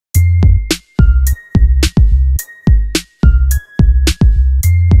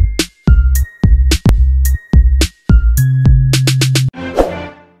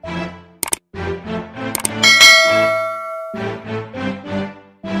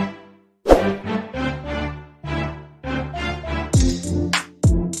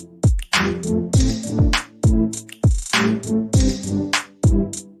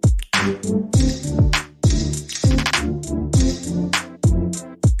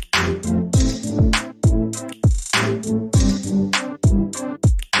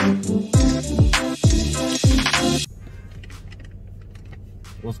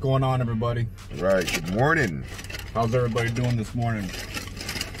going on, everybody? Right. Good morning. How's everybody doing this morning?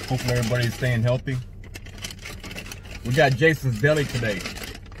 Hopefully everybody's staying healthy. We got Jason's Deli today.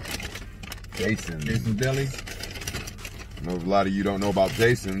 Jason's Deli. I know a lot of you don't know about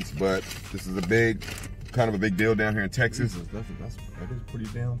Jason's, but this is a big, kind of a big deal down here in Texas. That is pretty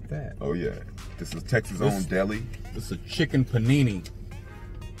damn fat. Oh yeah. This is Texas' own deli. This is a chicken panini.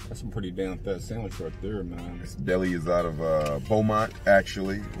 That's a pretty damn fat sandwich right there, man. This deli is out of Beaumont,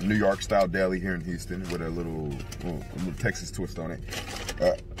 actually. New York style deli here in Houston with a little Texas twist on it.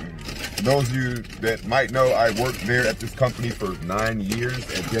 For those of you that might know, I worked there at this company for 9 years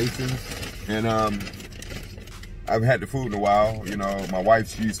at Jason's. And I've had the food in a while. You know, my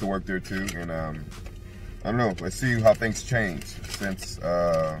wife, she used to work there too. And I don't know, let's see how things changed since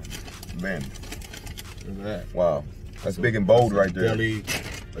then. Look at that. Wow, that's big and bold right there. Deli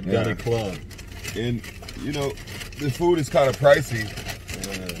club. And you know, this food is kind of pricey,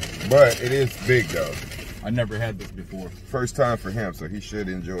 but it is big though. I never had this before. First time for him, so he should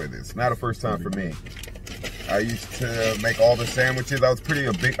enjoy this. Not a first time for me. I used to make all the sandwiches. I was pretty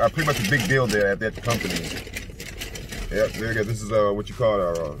much a big deal there at that company. Yep, there you go. This is what you call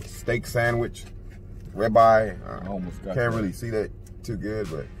a steak sandwich, ribeye. I almost got can't really see that too good,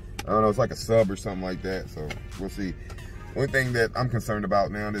 but I don't know. It's like a sub or something like that. So we'll see. One thing that I'm concerned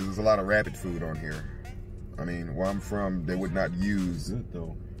about now is there's a lot of rapid food on here. I mean, where I'm from, they would not use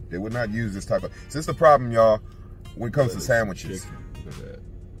They would not use this type of. So this is the problem, y'all, when it comes to sandwiches. Look at that.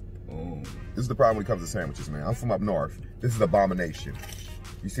 Oh. This is the problem when it comes to sandwiches, man. I'm from up north. This is abomination.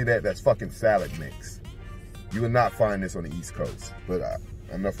 You see that? That's fucking salad mix. You will not find this on the East Coast. But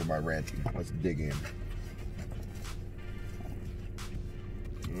enough of my ranting. Let's dig in.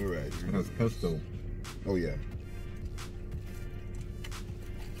 All right. That's pesto. Oh yeah.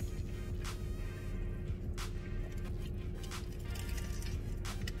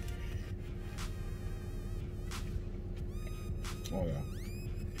 Oh yeah.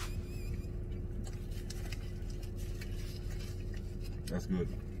 That's good.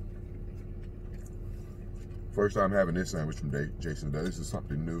 First time having this sandwich from Jason. This is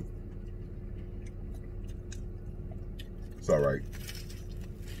something new. It's all right.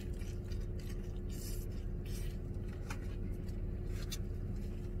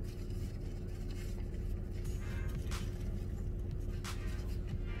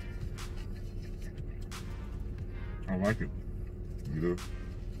 I like it. You do?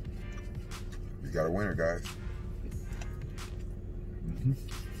 You got a winner, guys.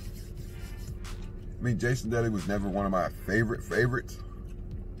 I mean, Jason Deli was never one of my favorites.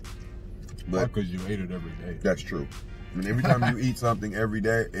 But because you ate it every day. That's true. I mean, every time you eat something every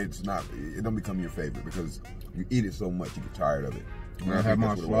day, it don't become your favorite because you eat it so much you get tired of it. When I had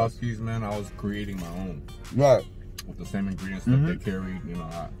my Schlotzsky's, man, I was creating my own. Right. With the same ingredients that they carried, you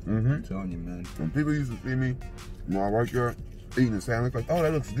know. I'm telling you, man. When people used to see me, when I worked there, eating a sandwich, like, oh,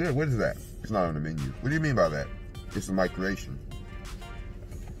 that looks good. What is that? It's not on the menu. What do you mean by that? It's my creation.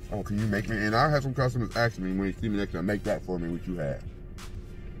 Oh, can you make me? And I have some customers ask me when they see me next time, make that for me, what you had.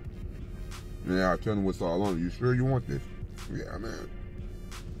 And I tell them what's all on it. You sure you want this? Yeah, man.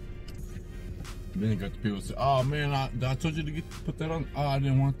 Then you got the people say, oh, man, I told you to put that on. Oh, I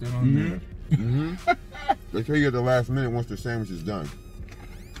didn't want that on there. They tell you at the last minute once the sandwich is done.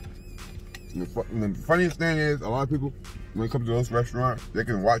 And the funniest thing is, a lot of people, when it comes to those restaurants, they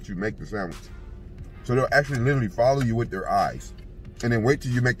can watch you make the sandwich. So they'll actually literally follow you with their eyes. And then wait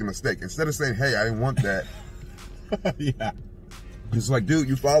till you make the mistake. Instead of saying, hey, I didn't want that. Yeah. It's like, dude,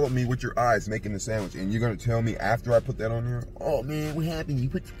 you followed me with your eyes making the sandwich. And you're going to tell me after I put that on there? Oh, man, what happened? You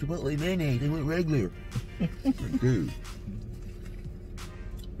put Chipotle mayonnaise. They went regular. Dude.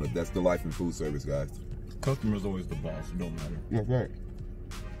 But that's the life in food service, guys. Customer's always the boss. It don't matter. That's right.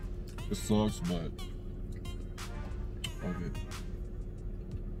 It sucks, but okay.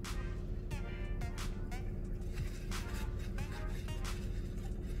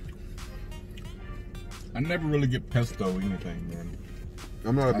 I never really get pesto or anything, man.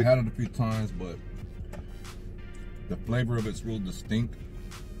 I had it a few times, but the flavor of it's real distinct.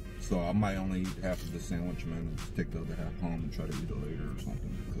 So I might only eat half of the sandwich, man, and just take the other half home and try to eat it later or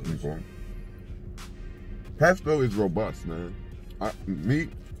something. Because pesto is robust, man.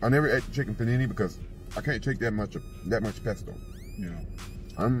 I never ate chicken panini because I can't take that much pesto. Yeah.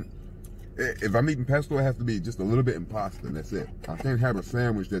 If I'm eating pesto, it has to be just a little bit in pasta, and that's it. I can't have a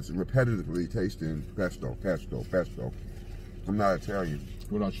sandwich that's repetitively tasting pesto. I'm not Italian.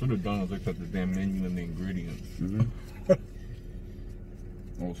 What I should have done is looked at the damn menu and the ingredients.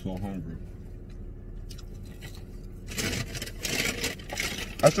 I was so hungry.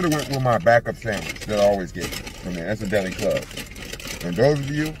 I should have went with my backup sandwich that I always get from there. That's a Deli Club. And those of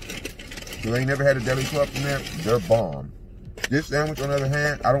you who ain't never had a deli club from there, they're bomb. This sandwich, on the other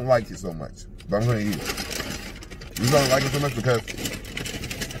hand, I don't like it so much, but I'm gonna eat it. You don't like it so much because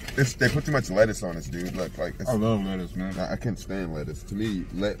they put too much lettuce on this, dude. Like I love lettuce, man. I can't stand lettuce. To me,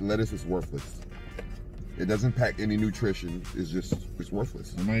 lettuce is worthless. It doesn't pack any nutrition. It's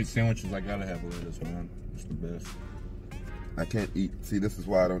worthless. When I eat sandwiches, I gotta have lettuce, man. It's the best. I can't eat. See, this is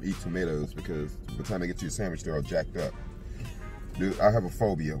why I don't eat tomatoes, because by the time I get to your sandwich, they're all jacked up. Dude, I have a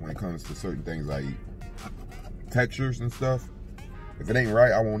phobia when it comes to certain things I eat. Textures and stuff. If it ain't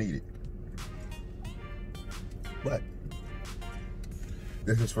right, I won't eat it. But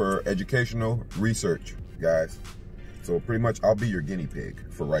this is for educational research, guys. So pretty much, I'll be your guinea pig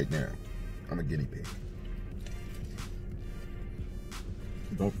for right now. I'm a guinea pig.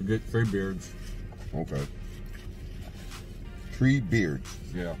 Don't forget Tree Beards. Okay. Tree Beards.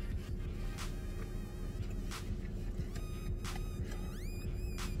 Yeah.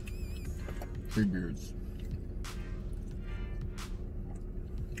 Tree Beards.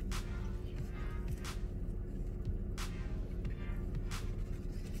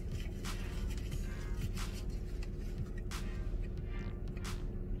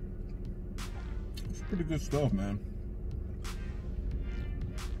 It's pretty good stuff, man.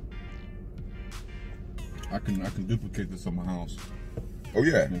 I can duplicate this in my house. Oh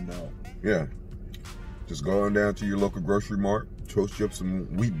yeah. And, yeah. Just go on down to your local grocery mart, toast you up some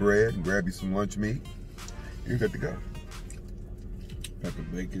wheat bread, and grab you some lunch meat. You're good to go. Pack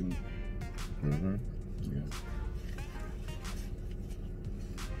of bacon. Mm-hmm. Yeah.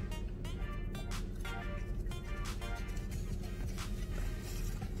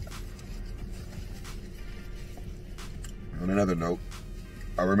 On another note,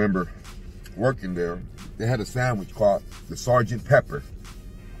 I remember working there. They had a sandwich called the Sgt. Pepper.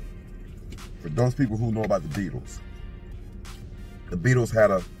 For those people who know about the Beatles, the Beatles had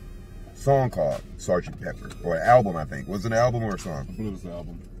a song called Sgt. Pepper, or an album, I think. Was it an album or a song? I believe it was the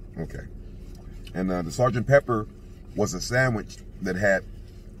album. Okay. And the Sgt. Pepper was a sandwich that had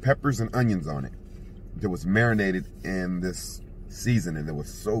peppers and onions on it. That was marinated in this seasoning that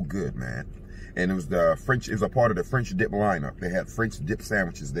was so good, man. And it was the French. It was a part of the French dip lineup. They had French dip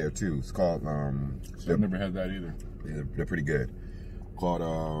sandwiches there too. It's called. I've never had that either. Yeah, they're pretty good. Called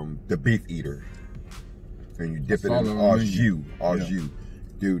the Beef Eater, and you dip it in au jus. Au jus,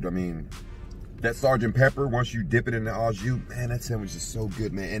 dude. I mean, that Sgt. Pepper. Once you dip it in the au jus, man, that sandwich is so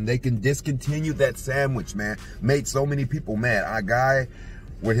good, man. And they can discontinue that sandwich, man. Made so many people mad. A guy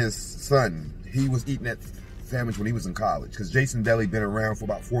with his son, he was eating that sandwich when he was in college, because Deli been around for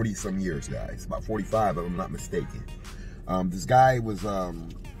about 40 some years, guys. About 45, if I'm not mistaken. This guy was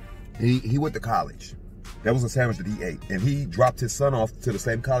he went to college. That was a sandwich that he ate, and he dropped his son off to the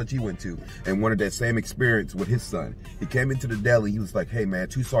same college he went to and wanted that same experience with his son. He came into the deli. He was like, hey man,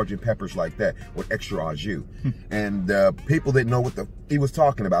 2 Sgt. Peppers like that with extra au jus. And people didn't know what he was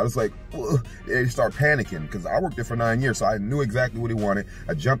talking about. It's like, they start panicking, because I worked there for 9 years, so I knew exactly what he wanted.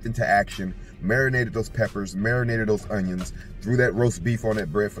 I jumped into action, marinated those peppers, marinated those onions, threw that roast beef on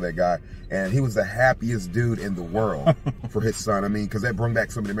that bread for that guy, and he was the happiest dude in the world for his son. I mean, because that brought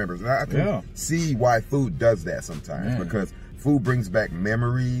back so many memories. And I can see why food does that sometimes, because food brings back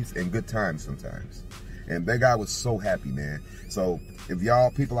memories and good times sometimes. And that guy was so happy, man. So if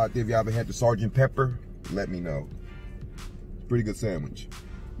y'all, people out there, if y'all ever had the Sgt. Pepper, let me know. Pretty good sandwich.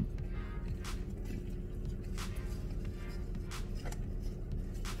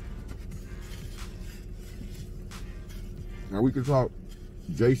 Now we can talk.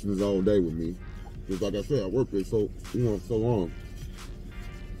 Jason is all day with me, because like I said, I worked there so long.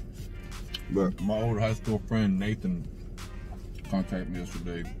 But my old high school friend Nathan contacted me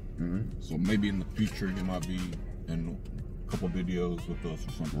yesterday. So maybe in the future he might be in a couple videos with us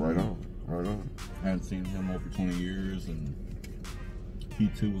or something. Right on, right on. I hadn't seen him over 20 years, and he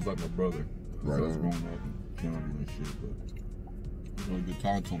too was like my brother. Right on. I was growing up and counting and shit, but it was a really good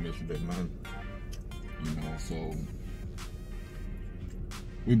time to him yesterday, man. You know, so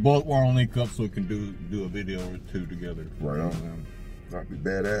we both want to link up so we can do a video or two together. Right on. That'd be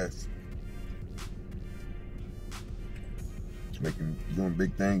badass. Doing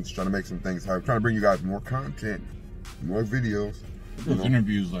big things, trying to make some things happen, trying to bring you guys more content, more videos. There's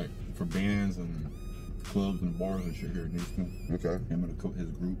interviews like for bands and clubs and bars and shit here in Houston. Okay. Him and his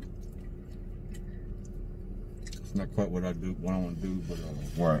group. It's not quite what I want to do, but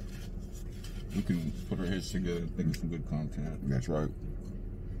right. We can put our heads together and think of some good content. That's right.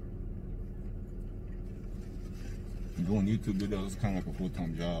 And doing YouTube videos is kind of like a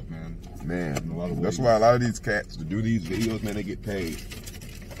full-time job, man. Man, that's why a lot of these cats, to do these videos, man, they get paid.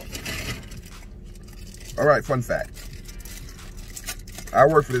 All right, fun fact. I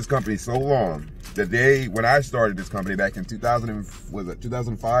worked for this company so long that when I started this company back in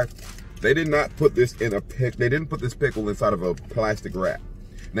 2005, they did not put this in a pick. They didn't put this pickle inside of a plastic wrap.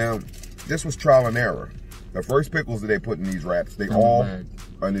 Now, this was trial and error. The first pickles that they put in these wraps, they all are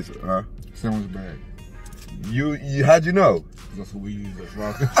in this, huh? Sandwich bag. How'd you know? That's what we use at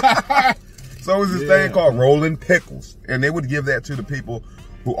Rock. So it was this thing called rolling pickles, and they would give that to the people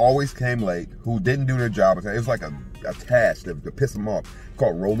who always came late, who didn't do their job. It was like a task to piss them off,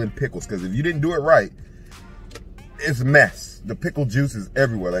 called rolling pickles. Because if you didn't do it right, it's a mess. The pickle juice is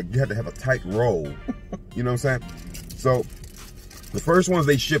everywhere. Like, you had to have a tight roll. You know what I'm saying? So the first ones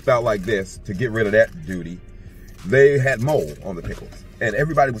they shipped out like this to get rid of that duty, they had mold on the pickles. And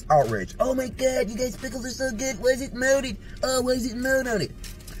everybody was outraged. Oh my God, you guys' pickles are so good. Why is it molded? Oh, why is it mold on it?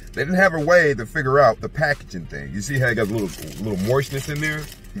 They didn't have a way to figure out the packaging thing. You see how it got a little moistness in there?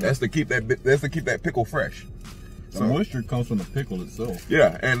 That's to keep that pickle fresh. The moisture comes from the pickle itself.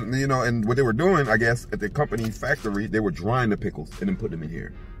 Yeah, and you know, and what they were doing, I guess, at the company factory, they were drying the pickles and then putting them in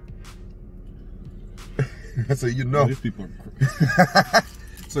here. So you know. These people are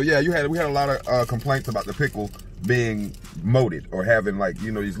So yeah, we had a lot of complaints about the pickle being molded or having, like,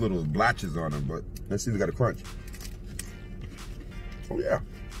 you know, these little blotches on them. But let's see if they got a crunch. Oh yeah,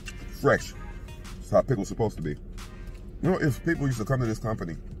 fresh. That's how pickles supposed to be. You know, if people used to come to this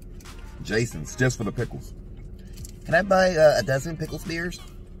company, Jason's, just for the pickles. Can I buy a dozen pickle spears?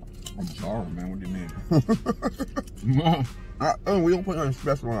 A jar, man. What do you mean? We don't put anything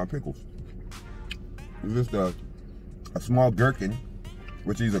special on our pickles. It's just a small gherkin,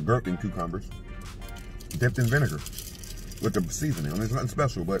 which these are gherkin cucumbers, dipped in vinegar with the seasoning. I mean, it's nothing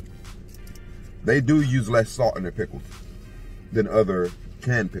special, but they do use less salt in their pickles than other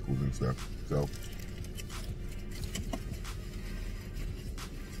canned pickles and stuff. So.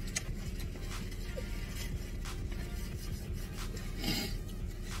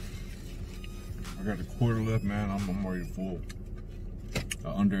 I got a quarter left, man. I'm already full. I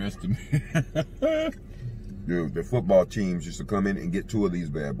underestimate. Dude, the football teams used to come in and get 2 of these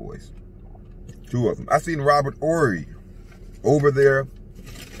bad boys. 2 of them. I seen Robert Ory over there.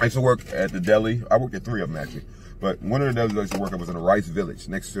 I used to work at the Deli. I worked at 3 of them, actually. But one of the delis I used to work at was in a Rice Village,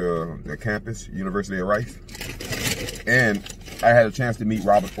 next to the campus, University of Rice. And I had a chance to meet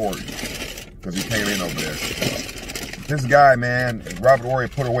Robert Ory because he came in over there. This guy, man, Robert Ory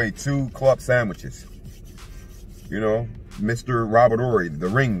put away 2 club sandwiches. You know, Mr. Robert Ory, the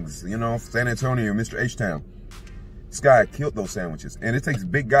Rings, you know, San Antonio, Mr. H-Town. This guy killed those sandwiches. And it takes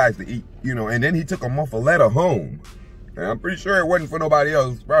big guys to eat, you know, and then he took a muffaletta home. And I'm pretty sure it wasn't for nobody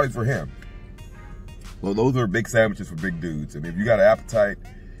else, probably for him. Well, those are big sandwiches for big dudes. I mean, if you got an appetite,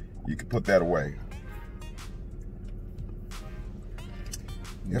 you can put that away.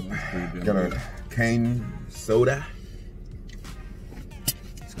 Yep, got a cane soda.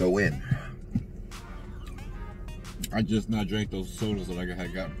 Let's go in. I just now drank those sodas that I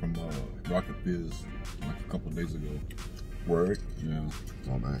had gotten from Rocket Fizz like a couple of days ago. Word? Yeah.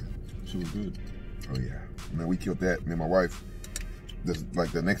 Oh man. She was good. Oh yeah. Man, we killed that. Me and my wife.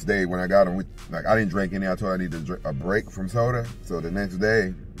 Like the next day when I got them, I didn't drink any. I told her I needed a break from soda. So the next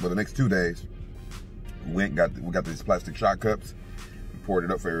day, well, the next 2 days, we got these plastic shot cups, and poured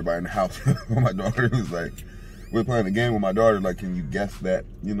it up for everybody in the house. My daughter was like, we were playing a game with my daughter, like, can you guess that?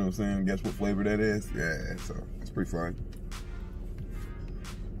 You know what I'm saying? Guess what flavor that is? Yeah, so it's pretty fun.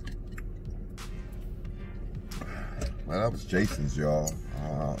 Well, that was Jason's, y'all.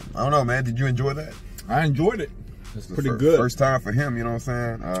 I don't know, man. Did you enjoy that? I enjoyed it. It's pretty good. First time for him, you know what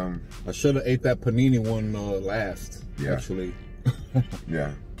I'm saying? I should have ate that panini one last, actually.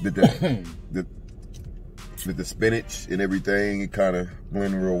 Yeah. Did the spinach and everything, it kind of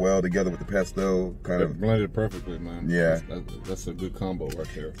blended real well together with the pesto. It blended perfectly, man. Yeah. That's a good combo right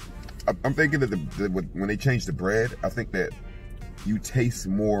there. I'm thinking that when they changed the bread, I think that you taste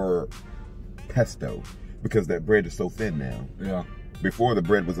more pesto because that bread is so thin now. Yeah. Before, the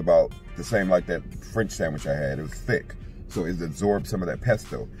bread was about the same like that French sandwich I had. It was thick, so it absorbed some of that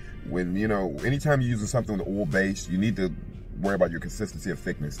pesto. When, you know, anytime you're using something with oil base, you need to worry about your consistency of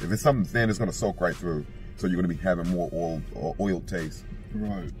thickness. If it's something thin, it's going to soak right through, so you're going to be having more oil taste.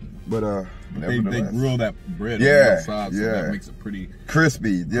 Right. But they grill that bread on both sides, so that makes it pretty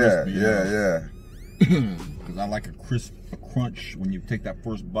crispy. Yeah. Because I like a crunch when you take that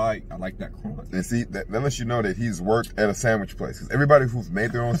first bite. I like that crunch. And see, that lets you know that he's worked at a sandwich place. Because everybody who's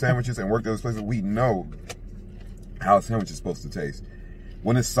made their own sandwiches and worked at those places, we know how a sandwich is supposed to taste.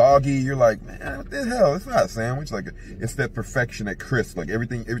 When it's soggy, you're like, man, what the hell? It's not a sandwich. Like, it's that perfection, that crisp. Like, every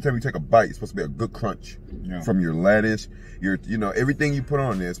time you take a bite, it's supposed to be a good crunch from your lettuce. You know, everything you put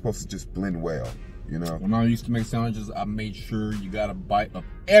on there is supposed to just blend well. You know, when I used to make sandwiches, I made sure you got a bite of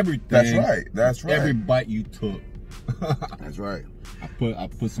everything. That's right. That's right. Every bite you took. That's right. I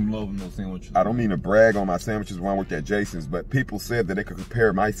put some love in those sandwiches. I don't mean to brag on my sandwiches when I worked at Jason's, but people said that they could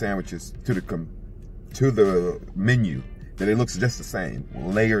compare my sandwiches to the menu, that it looks just the same,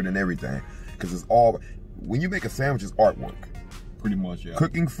 layered and everything. Because it's all, when you make a sandwich, it's artwork. Pretty much, yeah.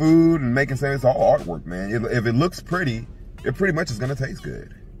 Cooking food and making sandwiches, it's all artwork, man. If it looks pretty, it pretty much is gonna taste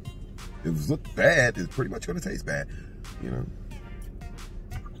good. If it looks bad, it's pretty much gonna taste bad, you know.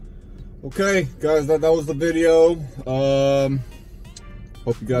 Okay, guys, that was the video.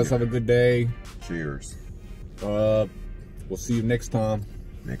 Hope you guys have a good day. Cheers. We'll see you next time.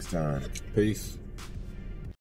 Next time. Peace.